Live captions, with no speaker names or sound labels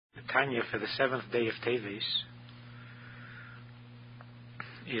Tanya for the 7th day of Teves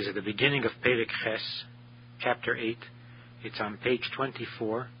is at the beginning of Perek Ches, chapter 8. It's on page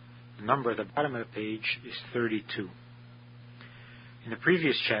 24. The number at the bottom of the page is 32. In the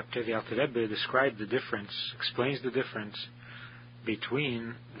previous chapter, the Alter Rebbe described the difference, explains the difference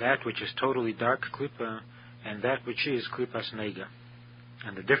between that which is totally dark klippa and that which is klippas nega.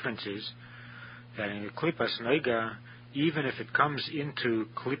 And the difference is that in the klippas nega, even if it comes into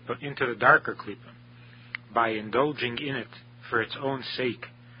the darker klippa, by indulging in it for its own sake,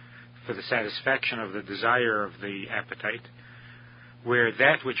 for the satisfaction of the desire of the appetite, where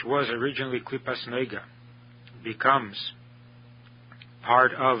that which was originally klippas nega becomes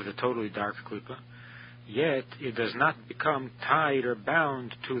part of the totally dark klippa, yet it does not become tied or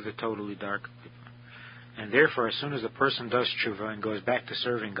bound to the totally dark klippa. And therefore, as soon as the person does tshuva and goes back to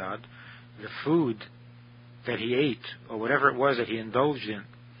serving God, the food that he ate, or whatever it was that he indulged in,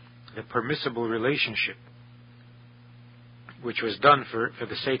 the permissible relationship, which was done for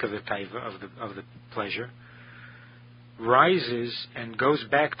the sake of the taiva, of the pleasure, rises and goes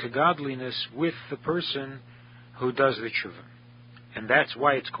back to godliness with the person who does the tshuva. And that's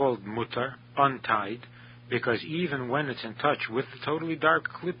why it's called mutar, untied, because even when it's in touch with the totally dark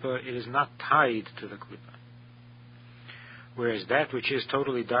klippa, it is not tied to the klippa. Whereas that which is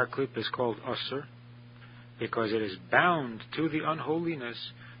totally dark klippa is called asur, because it is bound to the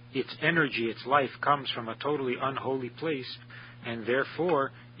unholiness. Its energy, its life comes from a totally unholy place, and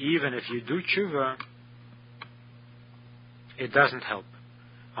therefore, even if you do tshuva, it doesn't help,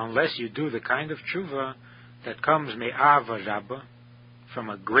 unless you do the kind of tshuva that comes me'ava rabba, from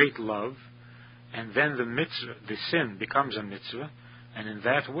a great love, and then the mitzvah, the sin, becomes a mitzvah, and in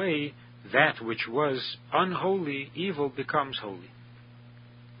that way, that which was unholy, evil, becomes holy.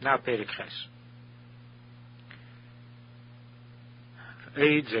 Now, Perek Ches.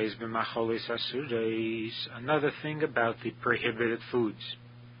 Another thing about the prohibited foods,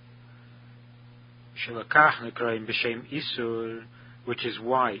 which is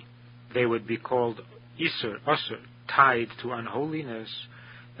why they would be called isur, asur, tied to unholiness.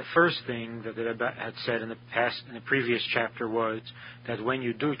 The first thing that the Rebbe had said in the previous chapter was that when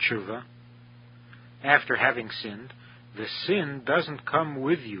you do tshuva, after having sinned, the sin doesn't come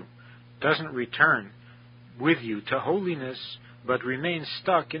with you, doesn't return with you to holiness, but remains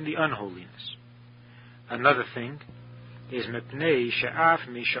stuck in the unholiness. Another thing is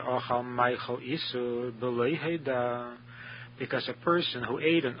because a person who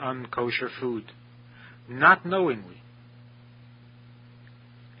ate an unkosher food, not knowingly,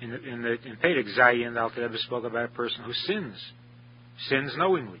 in Perek Zayin, the Alter Rebbe spoke about a person who sins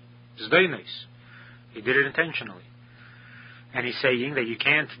knowingly, zdeinos. He did it intentionally. And he's saying that you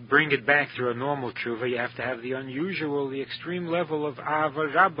can't bring it back through a normal tshuva. You have to have the unusual, the extreme level of ava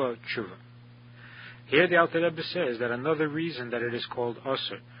rabba tshuva. Here the Alter Rebbe says that another reason that it is called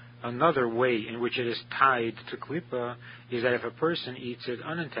asur, another way in which it is tied to klippa, is that if a person eats it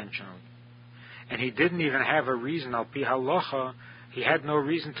unintentionally, and he didn't even have a reason, al pi halacha, he had no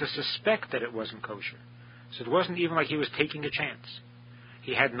reason to suspect that it wasn't kosher. So it wasn't even like he was taking a chance.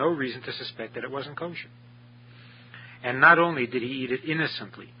 He had no reason to suspect that it wasn't kosher. And not only did he eat it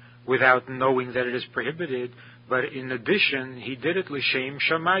innocently, without knowing that it is prohibited, but in addition, he did it l'shem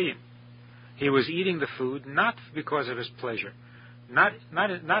shamayim. He was eating the food not because of his pleasure, not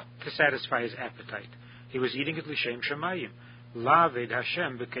to satisfy his appetite. He was eating it l'shem shamayim, laved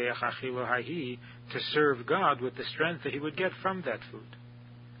Hashem b'keach achilo hahi, to serve God with the strength that he would get from that food.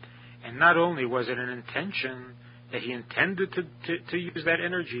 And not only was it an intention that he intended to use that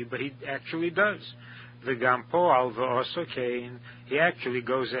energy, but he actually does. V'gam po'al v'oso kein, he actually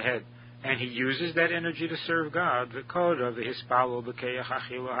goes ahead and he uses that energy to serve God. V'koda v'hispalo b'keach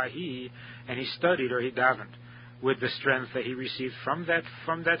achilo hahi, and he studied or he davened with the strength that he received from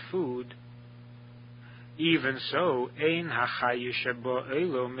that food. Even so, ein hachayu shebo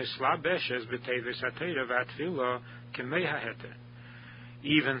elo mislabeshes b'teves hatera v'atfilo k'mei haheter.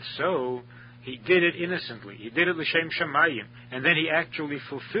 Even so, he did it innocently. He did it l'shem shamayim, and then he actually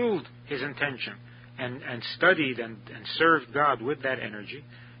fulfilled his intention and studied and served God with that energy.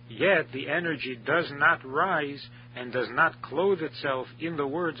 Yet the energy does not rise and does not clothe itself in the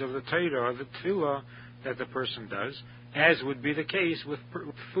words of the Torah or the tefillah that the person does, as would be the case with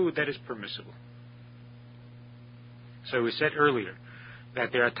food that is permissible. So we said earlier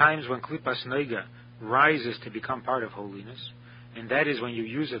that there are times when klippas nega rises to become part of holiness, and that is when you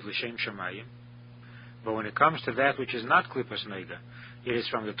use it l'shem shamayim. But when it comes to that which is not klippas nega, it is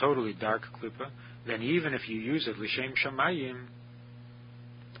from the totally dark klippa, then even if you use it l'shem shamayim,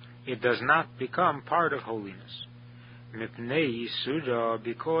 it does not become part of holiness. Mipnei Yisuda,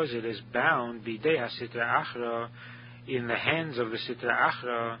 because it is bound bidei hasitra achra, in the hands of the sitra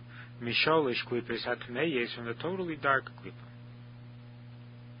achra, misholish klipes hatmeyes, from the totally dark klipa.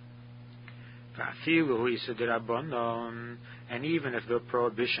 And even if the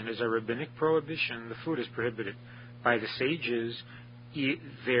prohibition is a rabbinic prohibition, the food is prohibited by the sages,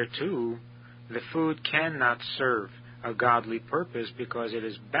 there too, the food cannot serve a godly purpose because it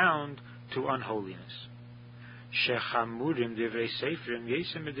is bound to unholiness.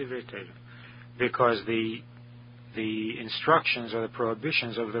 Because the instructions or the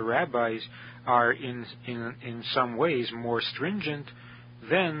prohibitions of the rabbis are in some ways more stringent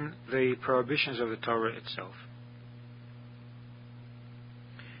than the prohibitions of the Torah itself.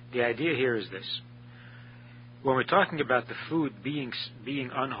 The idea here is this. When we're talking about the food being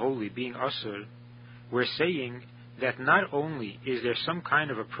unholy, being asur, we're saying that not only is there some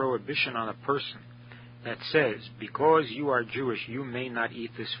kind of a prohibition on a person that says, because you are Jewish, you may not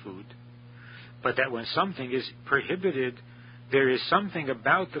eat this food, but that when something is prohibited, there is something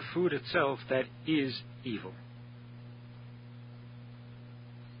about the food itself that is evil.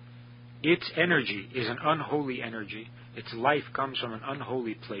 Its energy is an unholy energy. Its life comes from an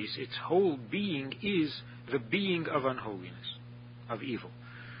unholy place. Its whole being is the being of unholiness, of evil.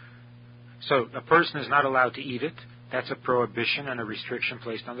 So a person is not allowed to eat it. That's a prohibition and a restriction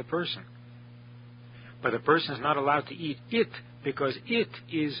placed on the person. But the person is not allowed to eat it because it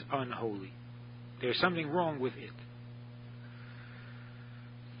is unholy. There's something wrong with it.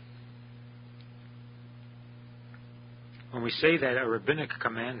 When we say that a rabbinic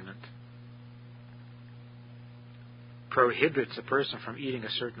commandment prohibits a person from eating a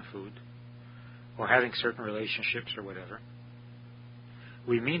certain food or having certain relationships or whatever,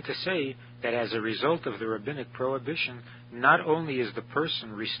 we mean to say that as a result of the rabbinic prohibition, not only is the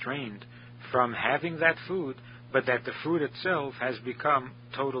person restrained from having that food, but that the food itself has become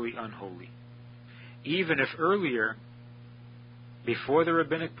totally unholy. Even if earlier, before the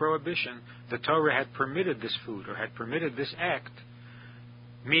rabbinic prohibition, the Torah had permitted this food or had permitted this act,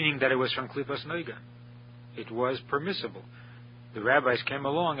 meaning that it was from Klipas Noiga. It was permissible. The rabbis came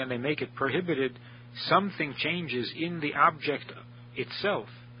along and they make it prohibited. Something changes in the object itself,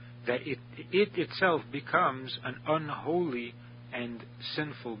 that it itself becomes an unholy and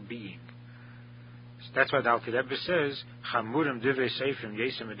sinful being. So that's why the Alter Rebbe says, "Chamurim divrei seifrim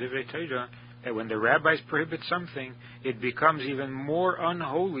yesem divrei Torah," that when the rabbis prohibit something, it becomes even more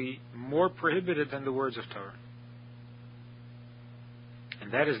unholy, more prohibited than the words of Torah.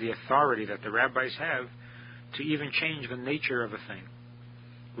 And that is the authority that the rabbis have to even change the nature of a thing,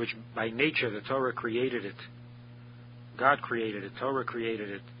 which by nature the Torah created it. God created it, Torah created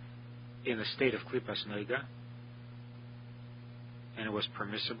it in a state of Klipas Noiga, and it was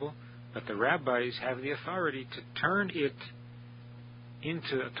permissible, but the rabbis have the authority to turn it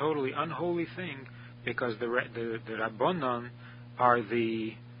into a totally unholy thing because the Rabbanon are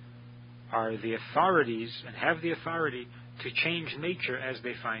the authorities and have the authority to change nature as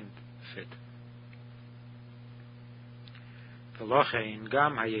they find fit.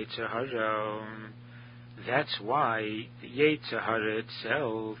 That's why the Yetzer Hara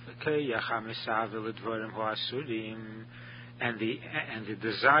itself, and the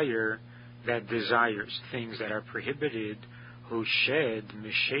desire that desires things that are prohibited, who shed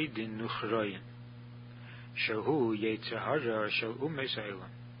mishedin nuchroyin, shehu Yetzer Hara shel umes ha'olam.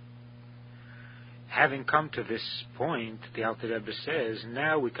 Having come to this point, the Alter Rebbe says,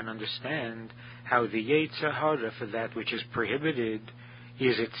 now we can understand how the Yetzer Hara for that which is prohibited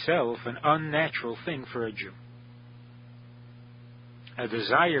is itself an unnatural thing for a Jew. A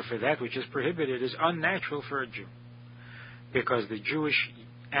desire for that which is prohibited is unnatural for a Jew, because the Jewish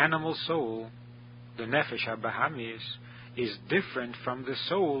animal soul, the Nefesh HaBahamis, is different from the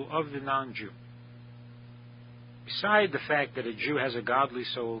soul of the non-Jew. Beside the fact that a Jew has a godly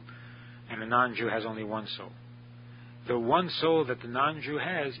soul and a non-Jew has only one soul, the one soul that the non-Jew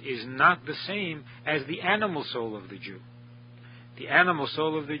has is not the same as the animal soul of the Jew. The animal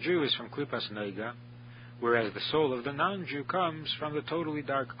soul of the Jew is from Klipas Noiga, whereas the soul of the non-Jew comes from the totally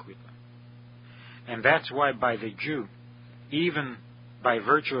dark Klipa. And that's why by the Jew, even by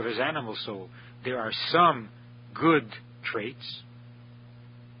virtue of his animal soul, there are some good traits,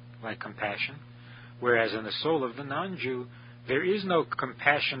 like compassion, whereas in the soul of the non-Jew, there is no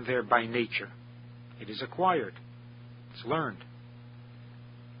compassion there by nature. It is acquired. It's learned.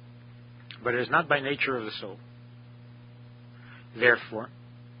 But it is not by nature of the soul. Therefore,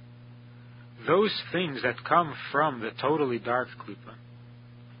 those things that come from the totally dark klipa,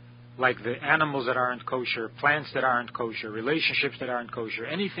 like the animals that aren't kosher, plants that aren't kosher, relationships that aren't kosher,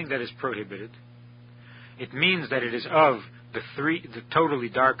 anything that is prohibited, it means that it is of the totally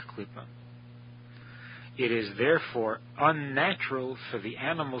dark klipa. It is therefore unnatural for the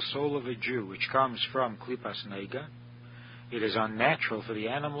animal soul of a Jew, which comes from klipas nega. It is unnatural for the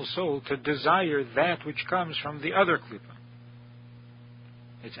animal soul to desire that which comes from the other klipa.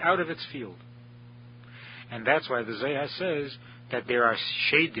 It's out of its field. And that's why the Zohar says that there are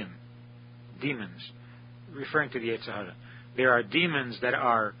shadim, demons, referring to the Yetzer Hara. There are demons that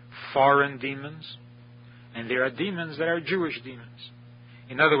are foreign demons, and there are demons that are Jewish demons.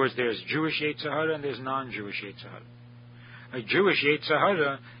 In other words, there's Jewish Yetzer Hara and there's non-Jewish Yetzer Hara. A Jewish Yetzer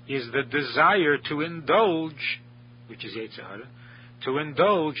Hara is the desire to indulge, which is Yetzer Hara, to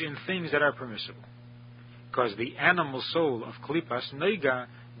indulge in things that are permissible. Because the animal soul of Klipas Nega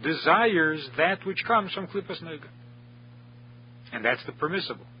desires that which comes from Klipas Nega. And that's the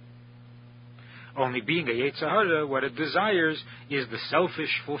permissible. Only being a Yetzer Hara, what it desires is the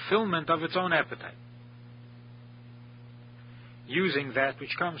selfish fulfillment of its own appetite, using that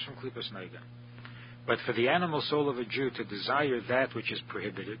which comes from Klipas Nega. But for the animal soul of a Jew to desire that which is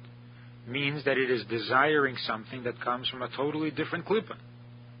prohibited means that it is desiring something that comes from a totally different Klipa.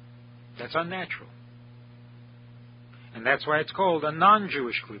 That's unnatural. And that's why it's called a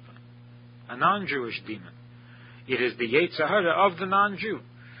non-Jewish Klipa, a non-Jewish demon. It is the Yetzer Hara of the non-Jew.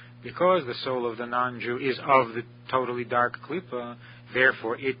 Because the soul of the non-Jew is of the totally dark Klipa,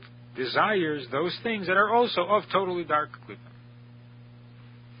 therefore it desires those things that are also of totally dark Klipa.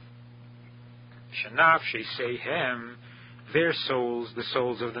 Shanaf Sheisehem, their souls, the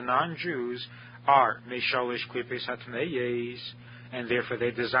souls of the non-Jews, are Meshalish Klipes Hatmeyes, and therefore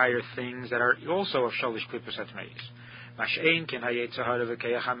they desire things that are also of Shalish Klipes Hatmeyes. Mashein ken hayetzer hara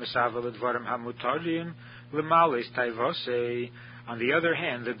v'keyach ha'mesavel l'dvarim ha'mutarim l'males taivosei. On the other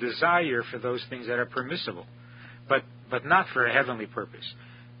hand, the desire for those things that are permissible, but not for a heavenly purpose,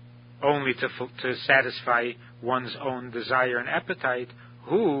 only to satisfy one's own desire and appetite.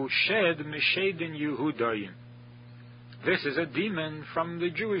 Hu shed mishedin Yehudayin. This is a demon from the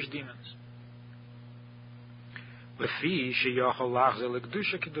Jewish demons.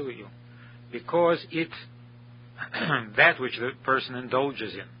 Because it, that which the person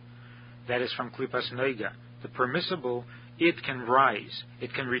indulges in, that is from Klipas Nega, the permissible, it can rise,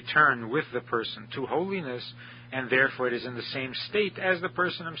 it can return with the person to holiness, and therefore it is in the same state as the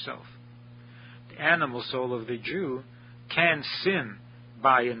person himself. The animal soul of the Jew can sin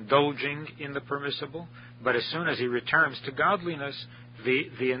by indulging in the permissible, but as soon as he returns to godliness,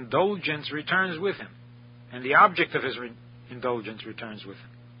 the indulgence returns with him, and the object of his indulgence returns with him.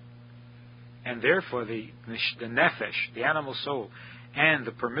 And therefore the nefesh, the animal soul, and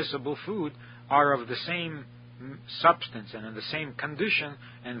the permissible food are of the same substance and in the same condition,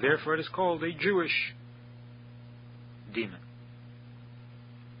 and therefore it is called a Jewish demon.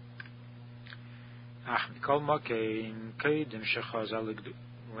 We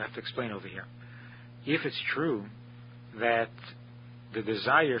have to explain over here. If it's true that the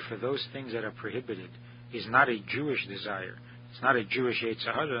desire for those things that are prohibited is not a Jewish desire, it's not a Jewish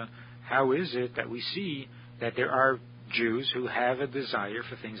Yetzer Hara, how is it that we see that there are Jews who have a desire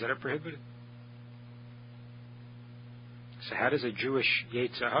for things that are prohibited? So how does a Jewish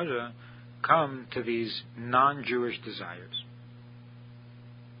Yetzer Hara come to these non-Jewish desires?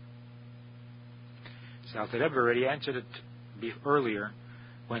 So Alter Rebbe already answered it earlier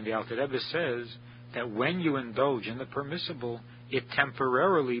when the Alter Rebbe says that when you indulge in the permissible, it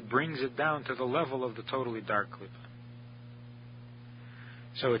temporarily brings it down to the level of the totally dark klipa.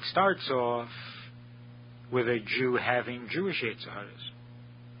 So it starts off with a Jew having Jewish Yetzer Haras.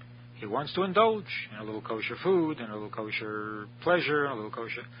 He wants to indulge in a little kosher food, and a little kosher pleasure, and a little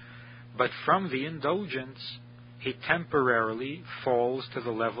kosher. But from the indulgence, he temporarily falls to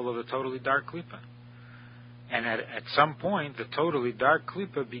the level of the totally dark klipa. And at some point, the totally dark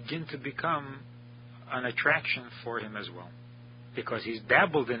klipa begin to become an attraction for him as well, because he's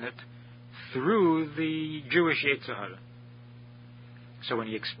dabbled in it through the Jewish Yetzer Hara. So when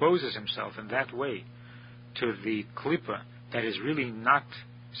he exposes himself in that way to the klipa that is really not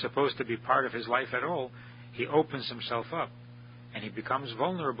supposed to be part of his life at all, he opens himself up, and he becomes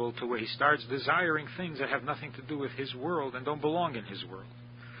vulnerable to where he starts desiring things that have nothing to do with his world and don't belong in his world.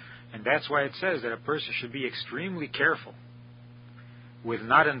 And that's why it says that a person should be extremely careful with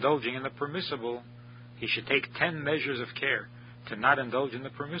not indulging in the permissible. He should take 10 measures of care to not indulge in the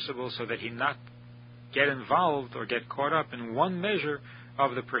permissible, so that he not get involved or get caught up in one measure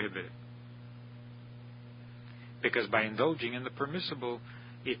of the prohibited. Because by indulging in the permissible,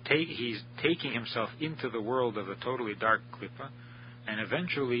 he's taking himself into the world of the totally dark klipa, and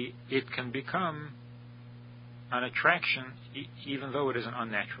eventually it can become an attraction, even though it is an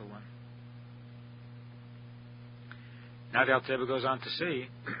unnatural one. Now the Alter Rebbe goes on to say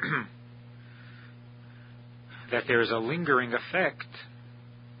that there is a lingering effect,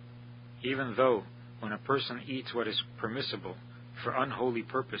 even though when a person eats what is permissible for unholy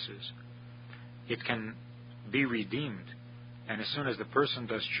purposes, it can be redeemed, and as soon as the person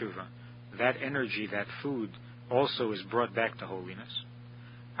does tshuva, that energy, that food, also is brought back to holiness.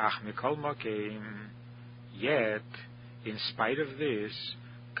 Ach mikol makeim, yet, in spite of this,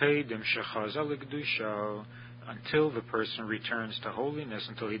 kedim shechaza l'kedusha, until the person returns to holiness,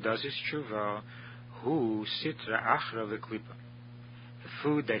 until he does his tshuva, hu sitra achra v'klipa. The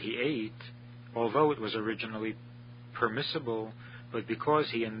food that he ate, although it was originally permissible, but because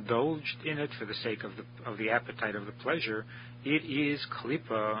he indulged in it for the sake of the appetite of the pleasure, it is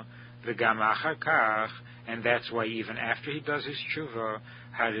klipa v'gam achar kach, and that's why even after he does his tshuva,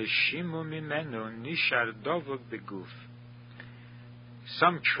 harishimu mimenu nishar dovuk beguf.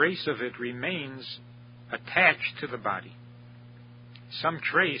 Some trace of it remains attached to the body. Some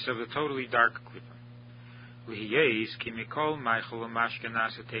trace of the totally dark klipa.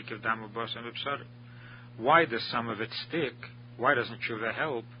 Why does some of it stick? Why doesn't tshuva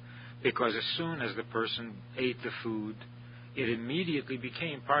help? Because as soon as the person ate the food, it immediately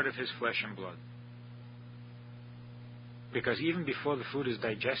became part of his flesh and blood. Because even before the food is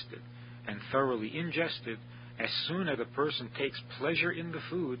digested and thoroughly ingested, as soon as the person takes pleasure in the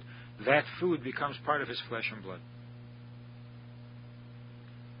food, that food becomes part of his flesh and blood.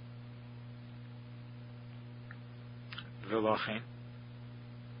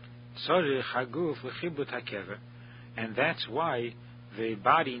 And that's why the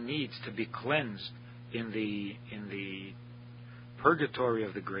body needs to be cleansed in the purgatory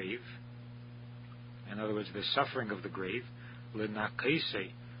of the grave. In other words, the suffering of the grave,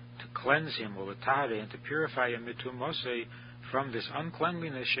 to cleanse him, and to purify him from this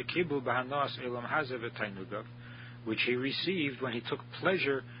uncleanliness, which he received when he took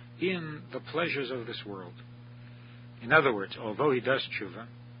pleasure in the pleasures of this world. In other words, although he does tshuva,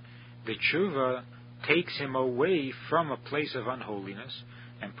 the tshuva takes him away from a place of unholiness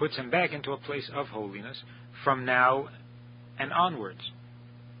and puts him back into a place of holiness from now and onwards.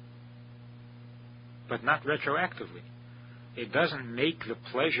 But not retroactively. It doesn't make the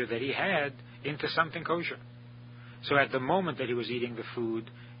pleasure that he had into something kosher. So at the moment that he was eating the food,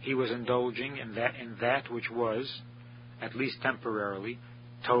 he was indulging in that which was, at least temporarily,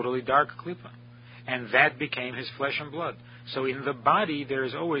 totally dark klipa. And that became his flesh and blood. So in the body there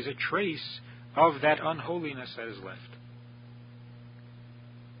is always a trace of that unholiness that is left.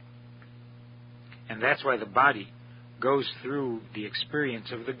 And that's why the body goes through the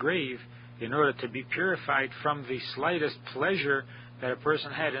experience of the grave in order to be purified from the slightest pleasure that a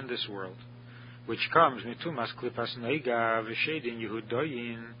person had in this world, which comes mitumas klipas neiga v'shedin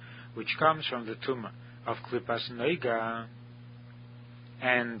yehudoyin, which comes from the tumah of klipas neiga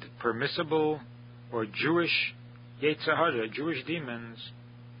and permissible or Jewish yetzer hara, Jewish demons,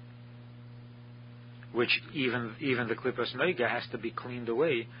 which even the klipas neiga has to be cleaned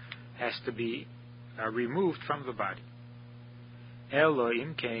away, has to be removed from the body.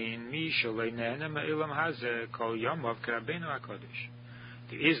 Elohim kain mi shalei nehena me'ilam hazeh kol yomov k'Rabbeinu HaKodesh.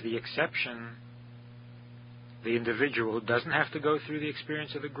 There is the exception, the individual who doesn't have to go through the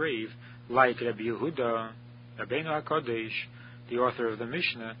experience of the grave, like Rabbi Yehuda, Rabbeinu HaKodesh, the author of the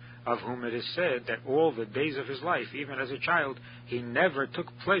Mishnah, of whom it is said that all the days of his life, even as a child, he never took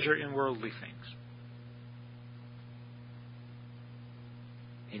pleasure in worldly things.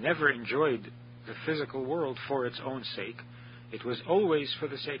 He never enjoyed the physical world for its own sake. It was always for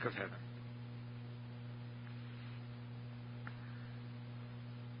the sake of heaven.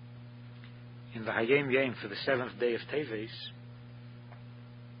 In the Hayom Yom for the 7th day of Teves,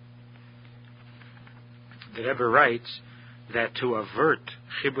 the Rebbe writes that to avert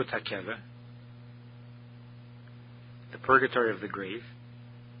chibut hakeva, the purgatory of the grave,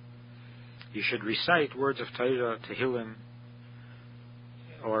 you should recite words of Torah, Tehillim,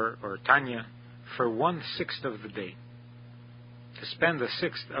 or Tanya, for 1/6 of the day. To spend the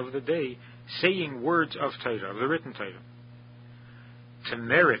 6th of the day saying words of Torah, of the written Torah, to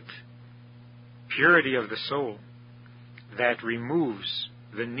merit purity of the soul that removes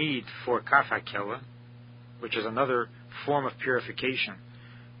the need for kaf hakela, which is another form of purification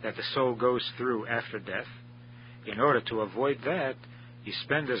that the soul goes through after death. In order to avoid that, you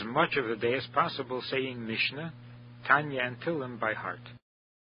spend as much of the day as possible saying Mishnah, Tanya, and Tehillim by heart.